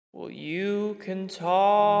Well, you can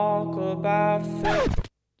talk about film.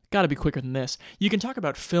 Gotta be quicker than this. You can talk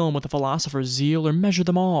about film with a philosopher's zeal or measure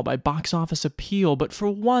them all by box office appeal, but for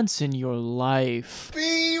once in your life,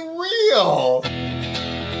 Be real!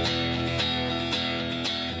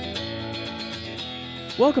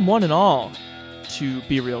 welcome one and all to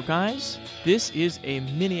Be Real Guys. This is a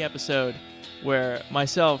mini episode where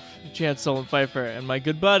myself, Chance Solon Pfeiffer, and my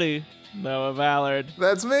good buddy, Noah Ballard,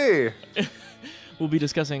 That's me! we'll be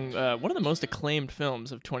discussing one of the most acclaimed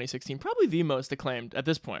films of 2016. Probably the most acclaimed at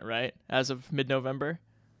this point, right? As of mid-November.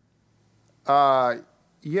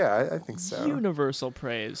 Yeah, I think so. Universal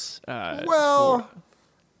praise. Well,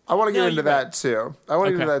 I want to get into that too.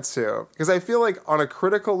 Because I feel like on a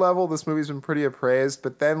critical level, this movie's been pretty appraised,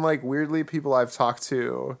 but then like weirdly, people I've talked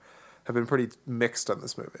to have been pretty mixed on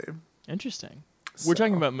this movie. Interesting. We're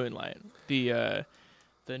talking about Moonlight,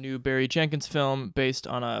 the new Barry Jenkins film based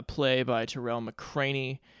on a play by Terrell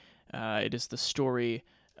McCraney. It is the story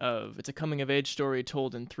of, it's a coming-of-age story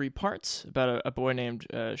told in 3 parts about a boy named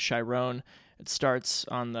Chiron. It starts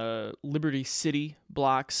on the Liberty City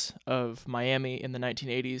blocks of Miami in the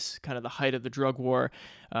 1980s, kind of the height of the drug war.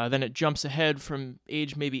 Then it jumps ahead from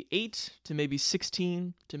age maybe 8 to maybe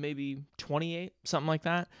 16 to maybe 28, something like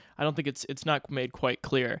that. I don't think it's not made quite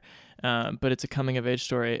clear, but it's a coming-of-age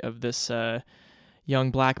story of this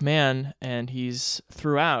young black man, and he's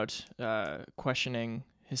throughout questioning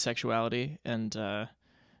his sexuality and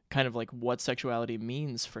kind of like what sexuality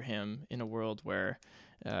means for him in a world where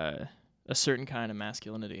a certain kind of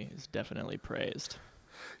masculinity is definitely praised.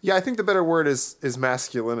 Yeah, I think the better word is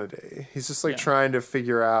masculinity. He's just like trying to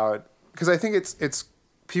figure out, because I think it's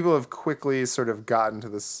people have quickly sort of gotten to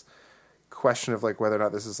this question of like whether or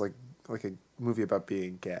not this is like a movie about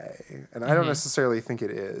being gay. And I don't necessarily think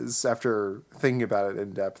it is after thinking about it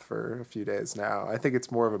in depth for a few days now. I think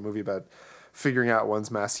it's more of a movie about figuring out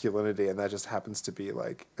one's masculinity, and that just happens to be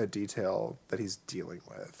like a detail that he's dealing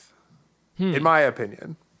with, in my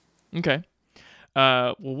opinion. Okay.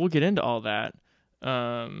 Well, we'll get into all that,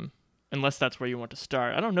 unless that's where you want to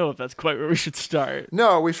start. I don't know if that's quite where we should start.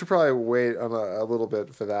 No, we should probably wait on a little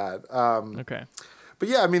bit for that. Okay. But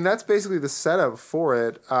yeah, I mean, that's basically the setup for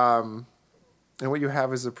it. And what you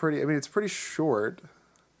have is it's pretty short.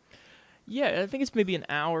 Yeah, I think it's maybe an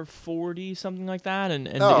hour 40, something like that. And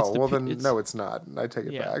No, it's not. I take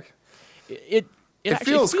it back. It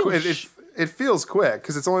feels quick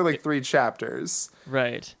because it's only like 3 chapters.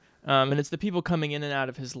 Right. And it's the people coming in and out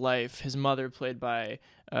of his life. His mother, played by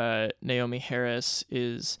Naomi Harris,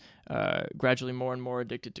 is gradually more and more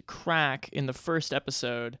addicted to crack. In the first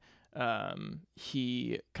episode,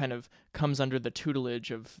 he kind of comes under the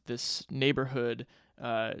tutelage of this neighborhood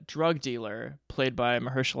drug dealer, played by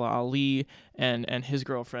Mahershala Ali, and his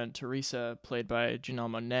girlfriend, Teresa, played by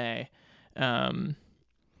Janelle Monáe.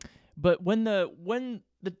 But when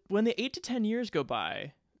the 8 to 10 years go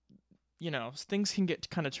by, things can get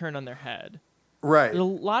kind of turned on their head. Right. There's a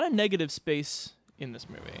lot of negative space in this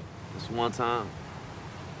movie. This one time,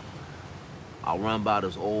 I run by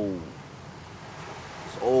this old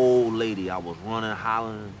lady. I was running,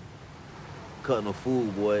 hollering, cutting a fool,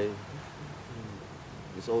 boy.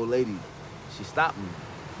 This old lady, she stopped me.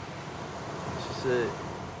 She said,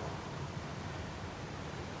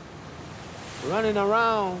 running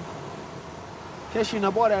around, catching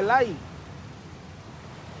up all that light.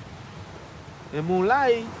 In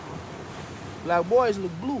moonlight, black boys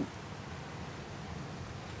look blue.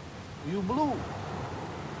 You blue.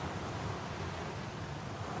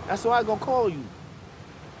 That's why I gonna call you.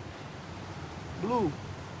 Blue.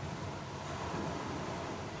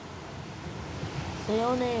 So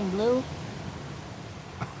your name Blue?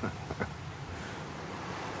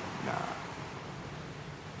 Nah.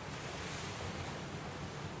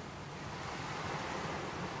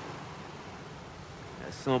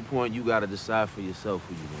 At some point, you gotta decide for yourself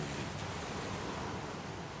who you gonna be.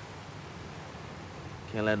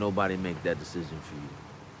 Can't let nobody make that decision for you.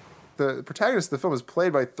 The protagonist of the film is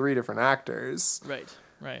played by 3 different actors. Right.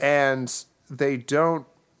 And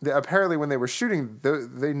apparently when they were shooting,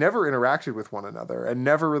 they never interacted with one another and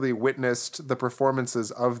never really witnessed the performances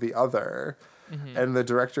of the other. And the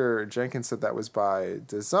director, Jenkins, said that was by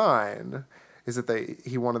design, is that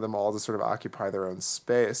he wanted them all to sort of occupy their own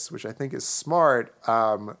space, which I think is smart.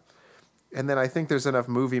 And then I think there's enough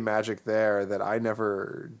movie magic there that I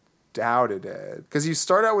never doubted it. Because you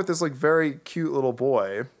start out with this like very cute little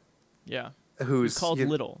boy. Yeah. Who's called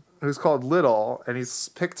Little. Who's called Little, and he's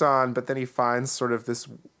picked on, but then he finds sort of this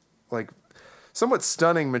like somewhat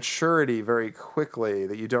stunning maturity very quickly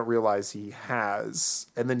that you don't realize he has.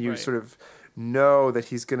 And then you sort of know that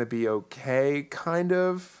he's going to be okay, kind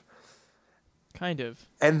of. Kind of.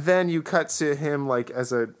 And then you cut to him like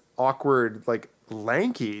as a awkward, like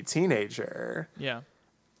lanky teenager. Yeah.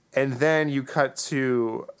 And then you cut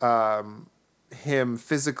to him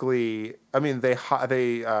physically. I mean, they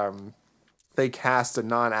cast a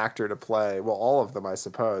non-actor to play. Well, all of them, I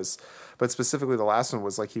suppose, but specifically the last one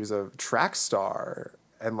was like he was a track star,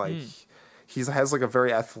 and like he has like a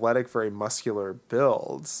very athletic, very muscular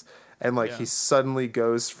builds. And like he suddenly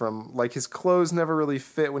goes from like his clothes never really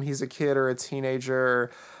fit when he's a kid or a teenager,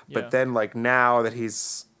 but then like now that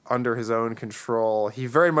he's under his own control, he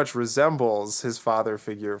very much resembles his father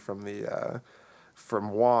figure from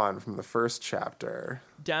Juan from the first chapter.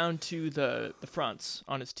 Down to the fronts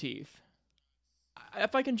on his teeth.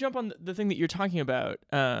 If I can jump on the thing that you're talking about,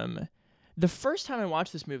 the first time I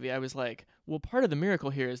watched this movie, I was like, well, part of the miracle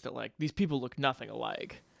here is that like these people look nothing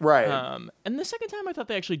alike. Right. And the second time I thought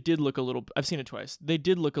they actually did look a little, I've seen it twice. They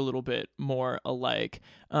did look a little bit more alike.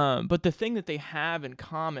 But the thing that they have in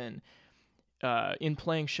common in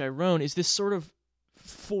playing Chiron is this sort of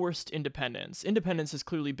forced independence. Independence has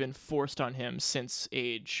clearly been forced on him since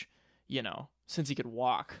age, since he could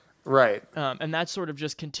walk. Right. And that sort of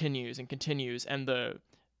just continues and continues. And the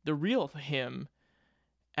real him,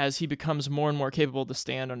 as he becomes more and more capable to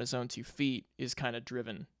stand on his own 2 feet, is kind of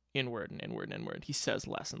driven inward and inward and inward. He says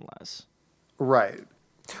less and less. Right.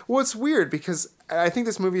 Well, it's weird because I think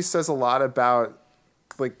this movie says a lot about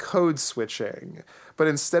like code switching, but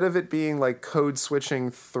instead of it being like code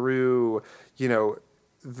switching through,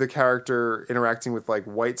 the character interacting with like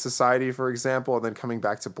white society, for example, and then coming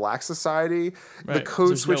back to black society, right. The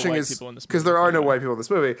code switching is because there are no white people in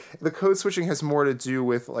this movie. The code switching has more to do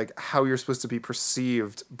with like how you're supposed to be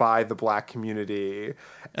perceived by the black community,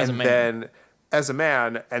 as and then as a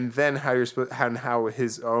man, and then how you're supposed and how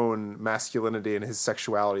his own masculinity and his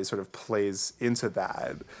sexuality sort of plays into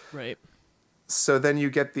that. Right. So then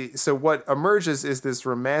you get so what emerges is this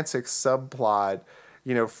romantic subplot.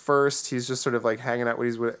 First he's just sort of like hanging out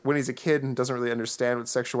when he's a kid and doesn't really understand what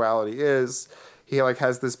sexuality is. He like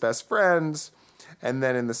has this best friend, and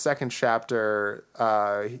then in the second chapter,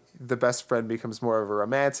 the best friend becomes more of a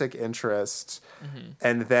romantic interest. Mm-hmm.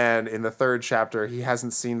 And then in the third chapter, he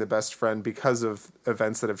hasn't seen the best friend because of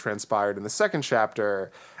events that have transpired in the second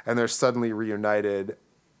chapter, and they're suddenly reunited.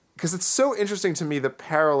 Because it's so interesting to me, the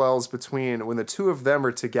parallels between when the two of them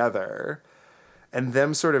are together and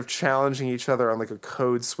them sort of challenging each other on like a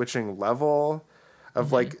code switching level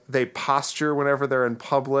of like they posture whenever they're in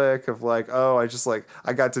public of like, oh,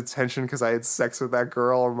 I got detention because I had sex with that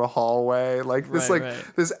girl in the hallway. Like this,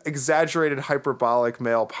 this exaggerated hyperbolic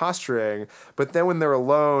male posturing. But then when they're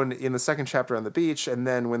alone in the second chapter on the beach, and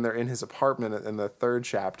then when they're in his apartment in the third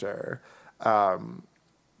chapter, the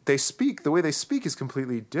way they speak is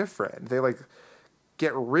completely different. They like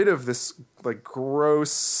get rid of this like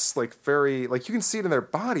gross, like very, like you can see it in their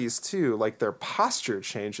bodies too. Like their posture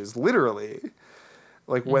changes literally,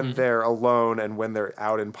 like when they're alone and when they're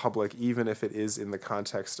out in public, even if it is in the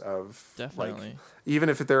context of like, even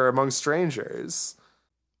if they're among strangers.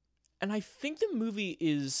 And I think the movie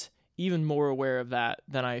is even more aware of that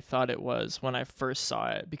than I thought it was when I first saw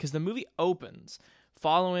it, because the movie opens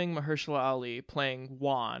following Mahershala Ali playing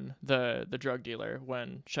Juan, the drug dealer,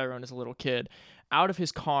 when Chiron is a little kid, out of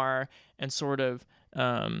his car and sort of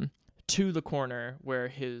to the corner where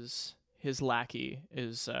his lackey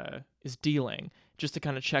is dealing, just to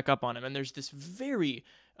kind of check up on him. And there's this very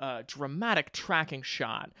dramatic tracking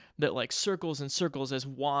shot that like circles and circles as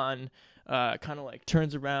Juan kind of like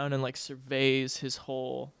turns around and like surveys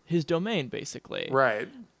his domain basically. Right.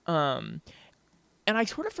 And I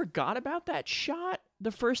sort of forgot about that shot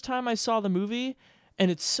the first time I saw the movie, and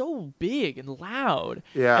it's so big and loud.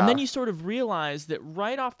 Yeah. And then you sort of realize that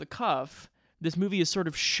right off the cuff, this movie is sort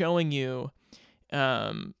of showing you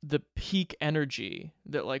the peak energy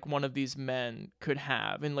that like one of these men could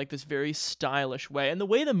have in like this very stylish way. And the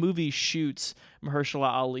way the movie shoots Mahershala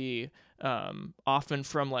Ali, often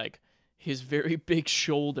from like his very big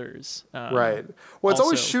shoulders. Right. Well, it's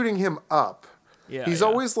always shooting him up. Yeah, he's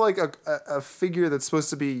always like a figure that's you're supposed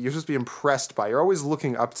to be impressed by. You're always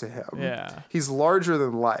looking up to him. Yeah. He's larger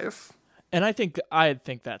than life. And I think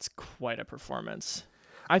that's quite a performance.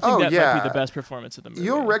 I think might be the best performance of the movie.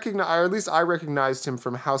 You'll recognize, or at least I recognized him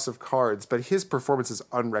from House of Cards, but his performance is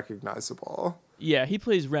unrecognizable. Yeah, he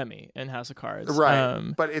plays Remy in House of Cards.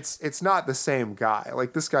 Right. But it's not the same guy.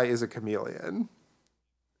 Like this guy is a chameleon.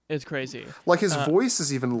 It's crazy. Like his voice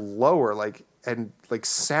is even lower, and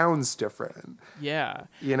sounds different. Yeah.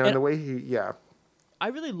 In the way I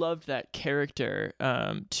really loved that character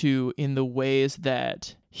too, in the ways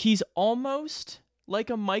that he's almost like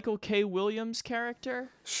a Michael K. Williams character.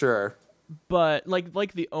 Sure. but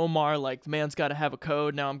like the Omar, like, the man's got to have a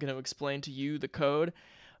code. Now I'm going to explain to you the code.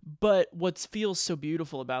 But what feels so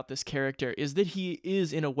beautiful about this character is that he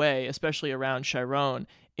is, in a way, especially around Chiron,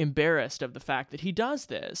 embarrassed of the fact that he does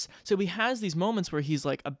this. So he has these moments where he's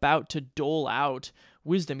like about to dole out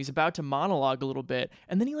wisdom. He's about to monologue a little bit,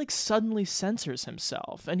 and then he like suddenly censors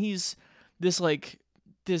himself. And he's this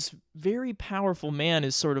very powerful man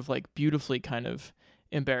is sort of like beautifully kind of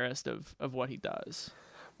embarrassed of what he does.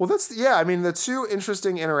 Well, I mean, the two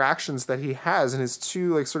interesting interactions that he has and his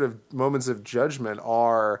two like sort of moments of judgment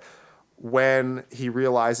are when he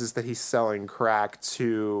realizes that he's selling crack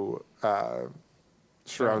to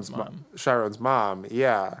Chiron's mom.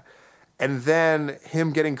 Yeah. And then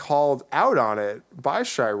him getting called out on it by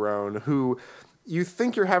Chiron, who you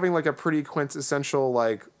think you're having like a pretty quintessential,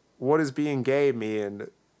 like, what does being gay mean?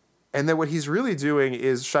 And then what he's really doing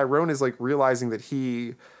is Chiron is like realizing that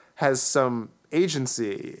he has some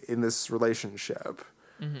agency in this relationship,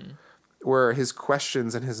 where his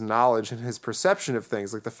questions and his knowledge and his perception of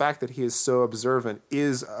things, like the fact that he is so observant,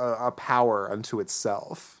 is a power unto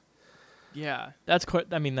itself. Yeah, that's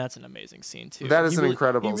an amazing scene too. That is an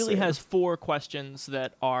incredible scene. He really has 4 questions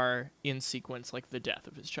that are in sequence, like the death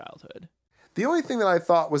of his childhood. The only thing that I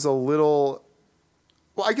thought was a little,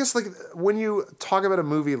 well, I guess like when you talk about a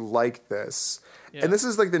movie like this, and this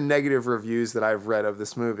is like the negative reviews that I've read of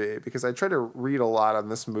this movie, because I tried to read a lot on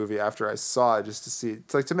this movie after I saw it just to see,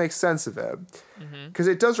 to make sense of it, because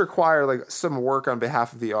it does require like some work on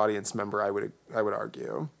behalf of the audience member. I would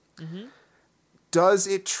argue. Does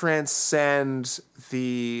it transcend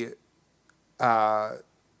the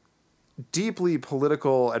deeply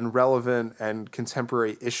political and relevant and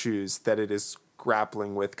contemporary issues that it is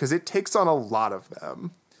grappling with? Because it takes on a lot of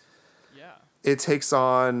them. Yeah, it takes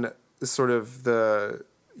on sort of the,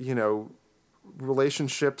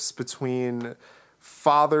 relationships between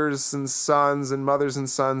fathers and sons and mothers and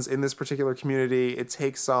sons in this particular community. It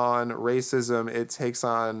takes on racism. It takes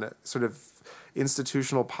on sort of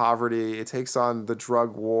institutional poverty. It takes on the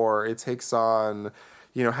drug war. It takes on,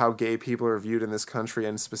 how gay people are viewed in this country,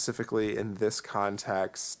 and specifically in this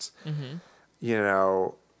context.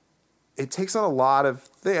 It takes on a lot of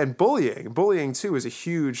things. And bullying too is a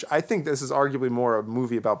huge, I think this is arguably more a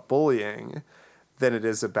movie about bullying than it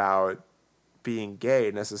is about being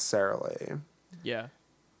gay necessarily. Yeah.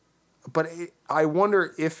 But I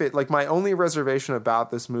wonder if it, like, my only reservation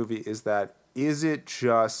about this movie is it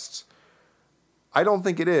just, I don't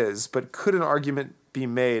think it is, but could an argument be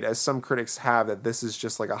made, as some critics have, that this is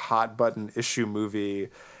just like a hot button issue movie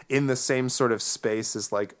in the same sort of space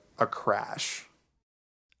as like a Crash?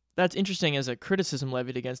 That's interesting as a criticism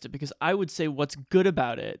levied against it, because I would say what's good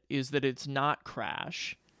about it is that it's not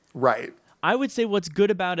Crash. Right. I would say what's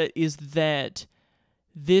good about it is that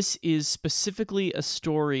this is specifically a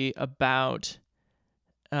story about,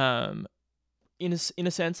 in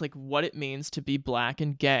a sense, like what it means to be black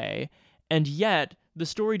and gay, and yet the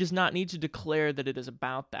story does not need to declare that it is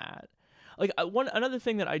about that. Like, another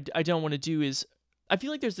thing that I don't want to do is, I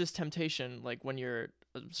feel like there's this temptation, like when you're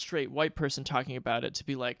a straight white person talking about it, to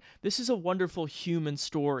be like, this is a wonderful human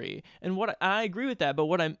story. And I agree with that, but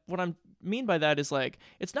what I mean by that is, like,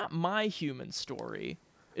 it's not my human story.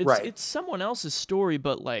 It's someone else's story,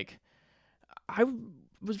 but like, I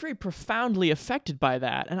was very profoundly affected by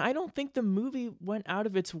that, and I don't think the movie went out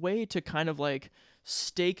of its way to kind of like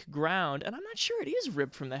stake ground, and I'm not sure it is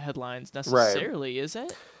ripped from the headlines necessarily, is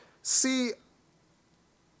it? See,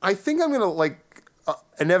 I think I'm going to like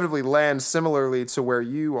inevitably land similarly to where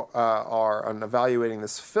you are on evaluating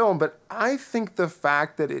this film, but I think the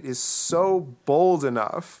fact that it is so bold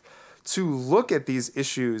enough to look at these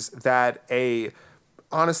issues that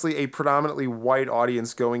honestly a predominantly white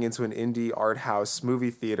audience going into an indie art house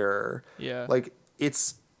movie theater, like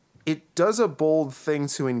it does a bold thing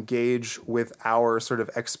to engage with our sort of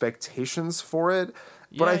expectations for it,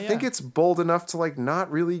 but I think it's bold enough to like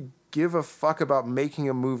not really give a fuck about making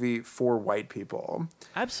a movie for white people.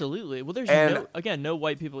 Absolutely. Well, there's no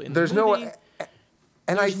white people in the movie.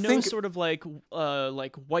 And there's no sort of like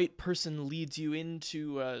white person leads you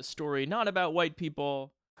into a story not about white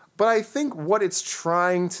people. But I think what it's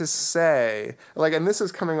trying to say, like, and this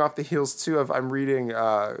is coming off the heels too of, I'm reading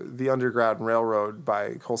The Underground Railroad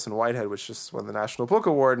by Colson Whitehead, which just won the National Book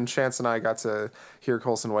Award, and Chance and I got to hear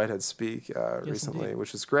Colson Whitehead speak recently, indeed.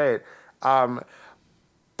 Which is great.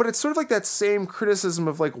 But it's sort of like that same criticism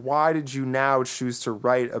of like, why did you now choose to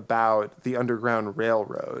write about the Underground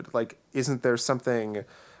Railroad? Like, isn't there something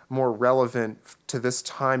more relevant to this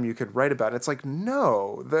time you could write about? And it's like,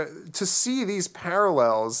 no, to see these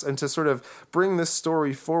parallels and to sort of bring this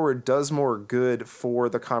story forward does more good for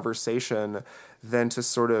the conversation than to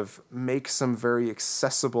sort of make some very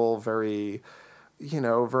accessible, very,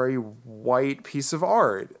 very white piece of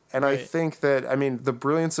art. And I Right. think that, I mean, the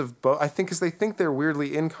brilliance of both, I think because they think they're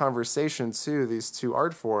weirdly in conversation too, these two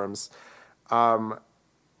art forms,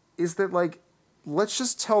 is that like, let's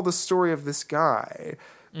just tell the story of this guy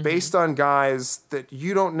based on guys that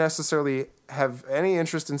you don't necessarily have any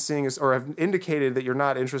interest in seeing, or have indicated that you're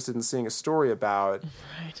not interested in seeing a story about.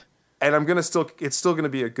 Right. And it's still gonna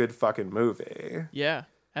be a good fucking movie. Yeah,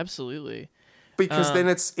 absolutely. Because then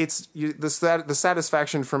the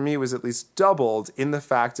satisfaction for me was at least doubled in the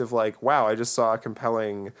fact of like, wow, I just saw a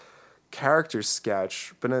compelling character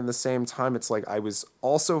sketch, but at the same time it's like I was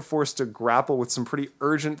also forced to grapple with some pretty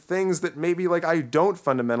urgent things that maybe like I don't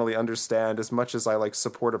fundamentally understand as much as I like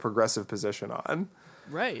support a progressive position on.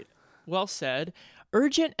 Right. Well said.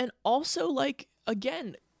 Urgent and also like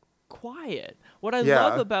again quiet. What I Yeah.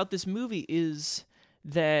 love about this movie is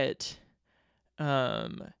that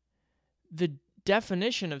the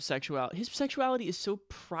definition of sexuality, his sexuality is so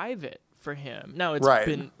private for him. Now it's Right.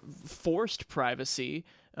 been forced privacy,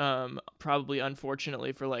 probably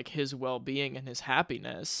unfortunately for like his well-being and his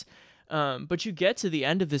happiness. But you get to the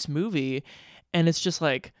end of this movie and it's just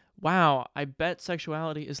like, wow, I bet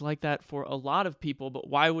sexuality is like that for a lot of people, but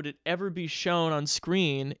why would it ever be shown on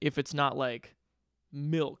screen if it's not like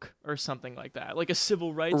Milk or something like that, like a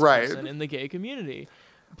civil rights Right. person in the gay community?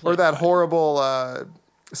 Or that Played by- horrible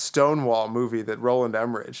Stonewall movie that Roland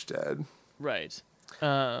Emmerich did. Right.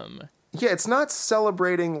 Yeah, it's not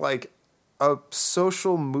celebrating like a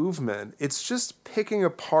social movement. It's just picking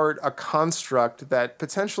apart a construct that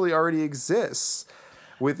potentially already exists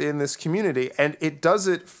within this community. And it does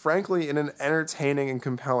it, frankly, in an entertaining and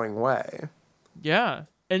compelling way. Yeah.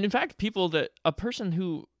 And in fact, a person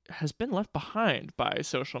who has been left behind by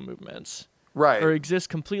social movements Right. or exists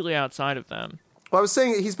completely outside of them. Well, I was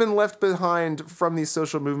saying he's been left behind from these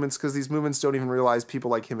social movements because these movements don't even realize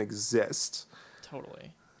people like him exist.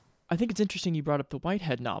 Totally. I think it's interesting you brought up the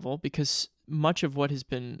Whitehead novel because much of what has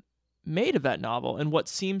been made of that novel and what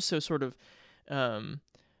seems so sort of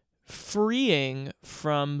freeing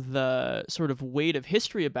from the sort of weight of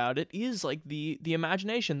history about it is like the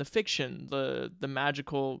imagination, the fiction, the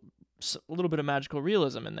magical, a little bit of magical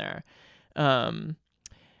realism in there.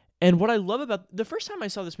 And what I love about the first time I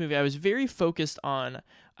saw this movie, I was very focused on,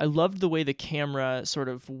 I loved the way the camera sort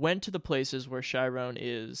of went to the places where Chiron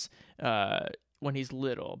is when he's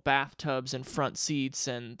little, bathtubs and front seats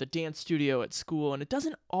and the dance studio at school. And it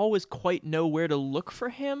doesn't always quite know where to look for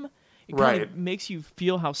him. It kind of Right. makes you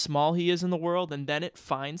feel how small he is in the world, and then it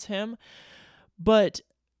finds him. But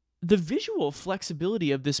the visual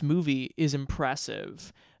flexibility of this movie is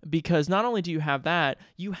impressive because not only do you have that,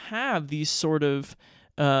 you have these sort of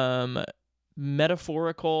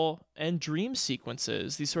metaphorical and dream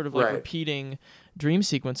sequences, these sort of like Right. repeating dream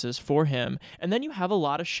sequences for him. And then you have a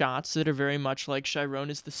lot of shots that are very much like Chiron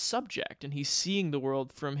is the subject and he's seeing the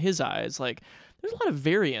world from his eyes. Like there's a lot of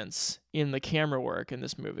variance in the camera work in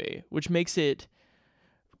this movie, which makes it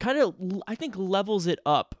kind of, I think, levels it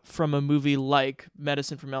up from a movie like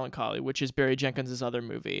Medicine for Melancholy, which is Barry Jenkins' other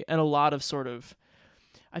movie. And a lot of sort of,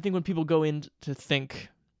 I think when people go in to think,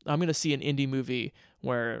 I'm going to see an indie movie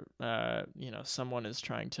where, someone is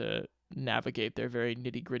trying to navigate their very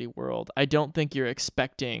nitty gritty world, I don't think you're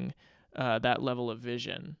expecting that level of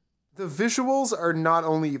vision. The visuals are not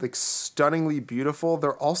only like stunningly beautiful,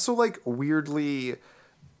 they're also like weirdly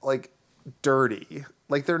like dirty.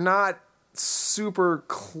 Like they're not super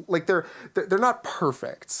they're not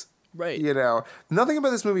perfect. Right. You know, nothing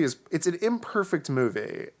about this movie it's an imperfect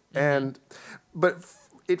movie, but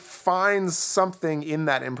it finds something in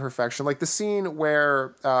that imperfection, like the scene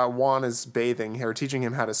where Juan is bathing or teaching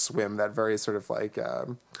him how to swim. That very sort of like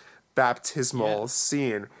baptismal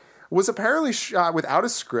scene was apparently shot without a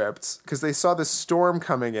script because they saw this storm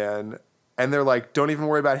coming in, and they're like, "Don't even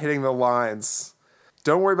worry about hitting the lines."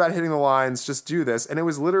 Don't worry about hitting the lines, just do this. And it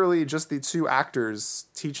was literally just the two actors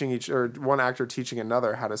one actor teaching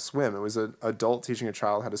another how to swim. It was an adult teaching a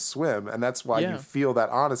child how to swim. And that's why you feel that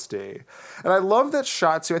honesty. And I love that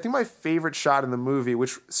shot too. I think my favorite shot in the movie,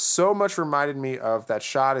 which so much reminded me of that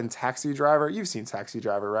shot in Taxi Driver. You've seen Taxi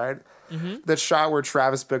Driver, right? Mm-hmm. That shot where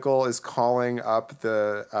Travis Bickle is calling up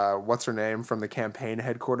the, what's her name, from the campaign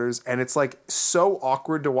headquarters. And it's like so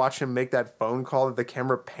awkward to watch him make that phone call that the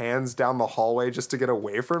camera pans down the hallway just to get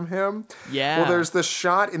away from him. Yeah. Well, there's the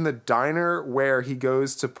shot in the diner where he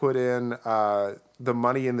goes to put in the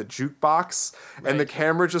money in the jukebox, and the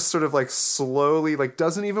camera just sort of like slowly, like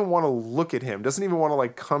doesn't even want to look at him, doesn't even want to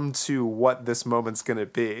like come to what this moment's gonna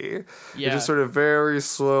be. Yeah. It just sort of very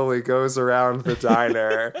slowly goes around the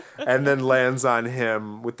diner and then lands on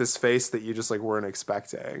him with this face that you just like weren't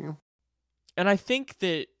expecting. And I think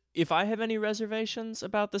that if I have any reservations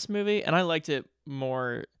about this movie, and I liked it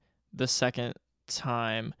more the second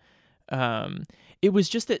time, it was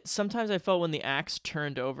just that sometimes I felt when the acts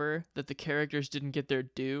turned over that the characters didn't get their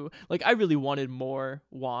due. Like, I really wanted more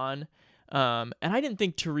Juan. And I didn't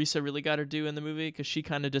think Teresa really got her due in the movie because she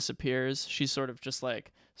kind of disappears. She's sort of just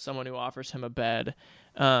like someone who offers him a bed.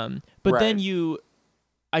 But then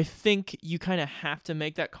I think you kind of have to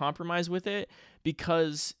make that compromise with it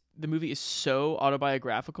because the movie is so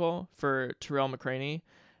autobiographical for Terrell McCraney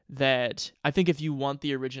that I think if you want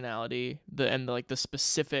the originality, the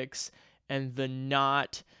specifics and the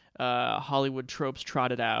not Hollywood tropes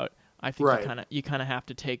trotted out, I think you kind of have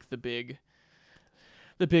to take the big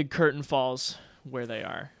curtain falls where they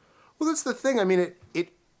are. Well, that's the thing. I mean,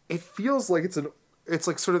 it feels like it's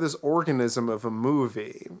like sort of this organism of a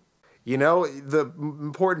movie. You know, the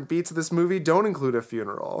important beats of this movie don't include a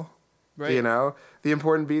funeral. Right. You know, the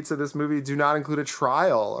important beats of this movie do not include a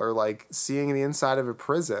trial or like seeing the inside of a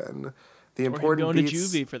prison. The important or him going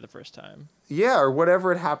beats, to juvie for the first time. Yeah, or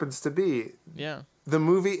whatever it happens to be. Yeah. The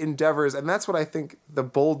movie endeavors, and that's what I think the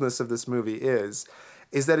boldness of this movie is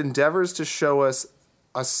that endeavors to show us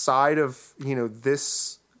a side of, you know,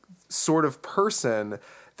 this sort of person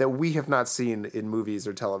that we have not seen in movies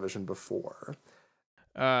or television before.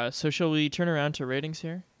 So shall we turn around to ratings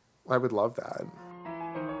here? I would love that.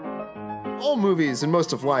 All movies and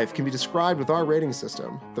most of life can be described with our rating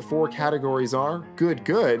system. The 4 categories are good,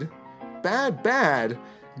 good, bad, bad,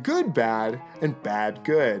 good, bad, and bad,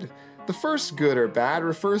 good. The first good or bad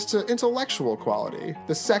refers to intellectual quality.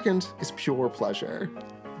 The second is pure pleasure.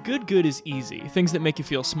 Good is easy. Things that make you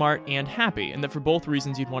feel smart and happy, and that for both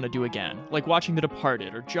reasons you'd want to do again. Like watching The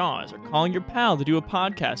Departed, or Jaws, or calling your pal to do a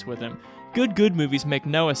podcast with him. Good movies make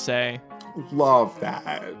Noah say, love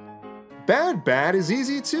that. Bad is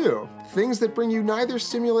easy too. Things that bring you neither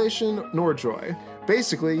stimulation nor joy.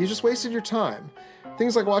 Basically, you just wasted your time.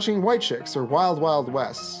 Things like watching White Chicks or Wild Wild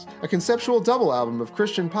West, a conceptual double album of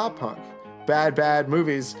Christian pop punk. Bad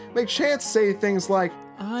movies make Chance say things like,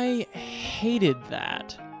 I hated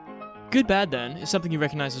that. Good Bad, then, is something you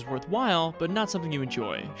recognize as worthwhile, but not something you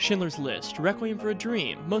enjoy. Schindler's List, Requiem for a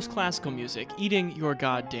Dream, most classical music, eating your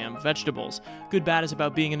goddamn vegetables. Good Bad is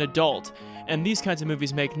about being an adult, and these kinds of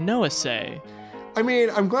movies make Noah say, I mean,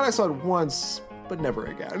 I'm glad I saw it once, but never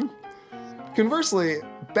again. Conversely,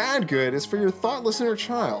 Bad Good is for your thoughtless inner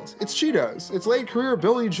child. It's Cheetos, it's late career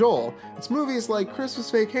Billy Joel, it's movies like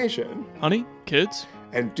Christmas Vacation, Honey, Kids,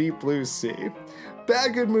 and Deep Blue Sea.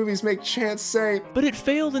 Bad Good movies make Chance say, but it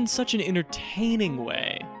failed in such an entertaining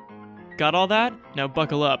way. Got all that? Now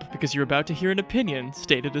buckle up, because you're about to hear an opinion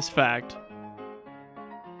stated as fact.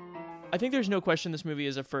 I think there's no question this movie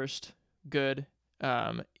is a first good.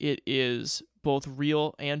 It is both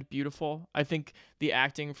real and beautiful. I think the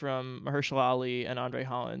acting from Mahershala Ali and Andre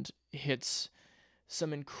Holland hits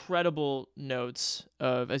some incredible notes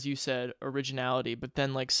of, as you said, originality, but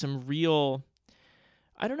then like some real...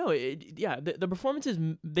 I don't know. The performances,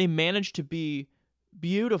 they manage to be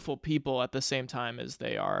beautiful people at the same time as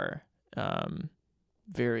they are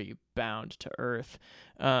very bound to earth.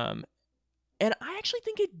 And I actually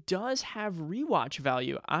think it does have rewatch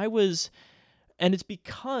value. And it's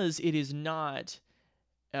because it is not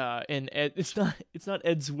it's not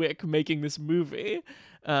Ed Zwick making this movie.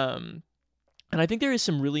 And I think there is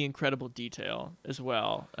some really incredible detail as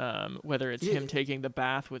well, whether it's him taking the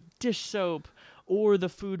bath with dish soap, or the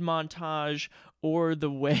food montage, or the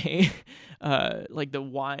way like the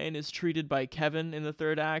wine is treated by Kevin in the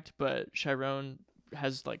third act, but Chiron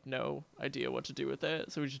has like no idea what to do with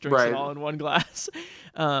it, so he just drinks it all in one glass.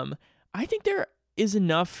 I think there is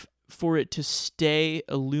enough for it to stay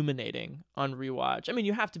illuminating on rewatch. I mean,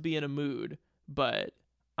 you have to be in a mood, but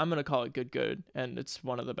I'm going to call it good, and it's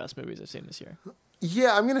one of the best movies I've seen this year.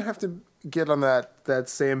 Yeah, I'm going to have to get on that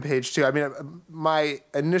same page, too. I mean, my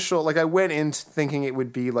initial... Like, I went in thinking it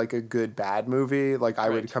would be, like, a good, bad movie. Like, I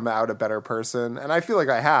would come out a better person. And I feel like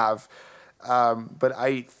I have. But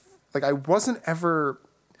I wasn't ever,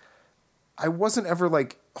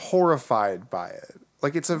 like, horrified by it.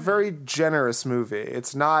 Like, it's a very generous movie.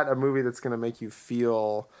 It's not a movie that's going to make you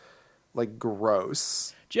feel, like,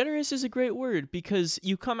 gross. Generous is a great word because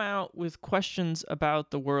you come out with questions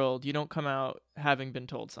about the world. You don't come out having been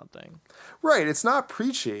told something. Right. It's not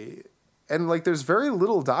preachy. and like there's very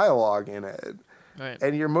little dialogue in it. Right.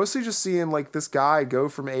 And you're mostly just seeing like this guy go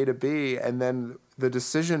from A to B, and then the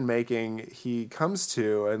decision making he comes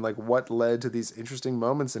to, and like what led to these interesting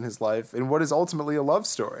moments in his life, and what is ultimately a love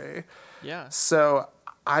story. Yeah. So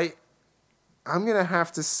I'm gonna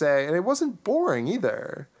have to say, and it wasn't boring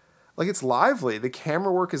either. Like, it's lively. The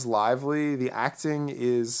camera work is lively. The acting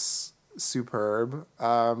is superb.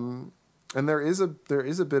 And there is a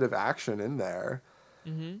bit of action in there.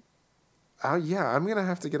 Mm-hmm. Yeah, I'm going to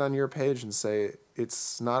have to get on your page and say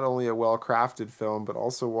it's not only a well-crafted film, but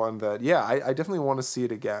also one that, yeah, I definitely want to see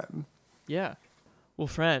it again. Yeah. Well,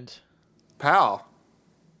 friend. Pal.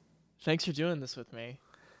 Thanks for doing this with me.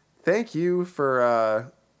 Thank you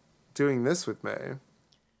for doing this with me.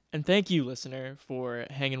 And thank you, listener, for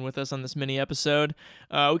hanging with us on this mini episode.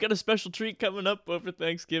 We got a special treat coming up over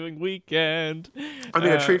Thanksgiving weekend. I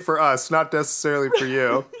mean, a treat for us, not necessarily for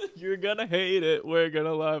you. You're going to hate it. We're going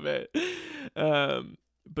to love it.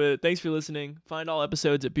 But thanks for listening. Find all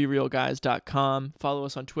episodes at BeRealGuys.com. Follow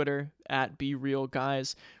us on Twitter at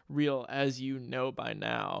BeRealGuys. Real as you know by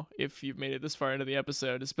now, if you've made it this far into the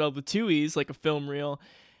episode. It's spelled with 2 E's, like a film reel.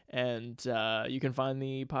 And you can find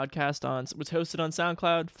the podcast it's hosted on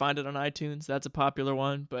SoundCloud. Find it on iTunes. That's a popular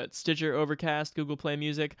one. But Stitcher, Overcast, Google Play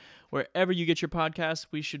Music, wherever you get your podcasts,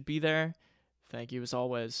 we should be there. Thank you as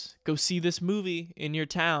always. Go see this movie in your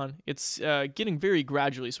town. It's getting very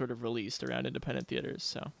gradually sort of released around independent theaters.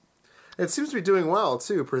 So it seems to be doing well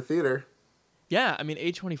too per theater. Yeah, I mean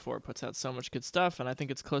A24 puts out so much good stuff, and I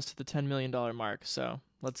think it's close to the $10 million mark. So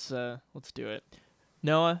let's do it.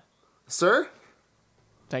 Noah, sir.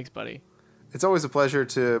 Thanks, buddy. It's always a pleasure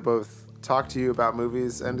to both talk to you about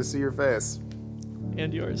movies and to see your face.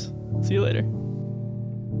 And yours. See you later.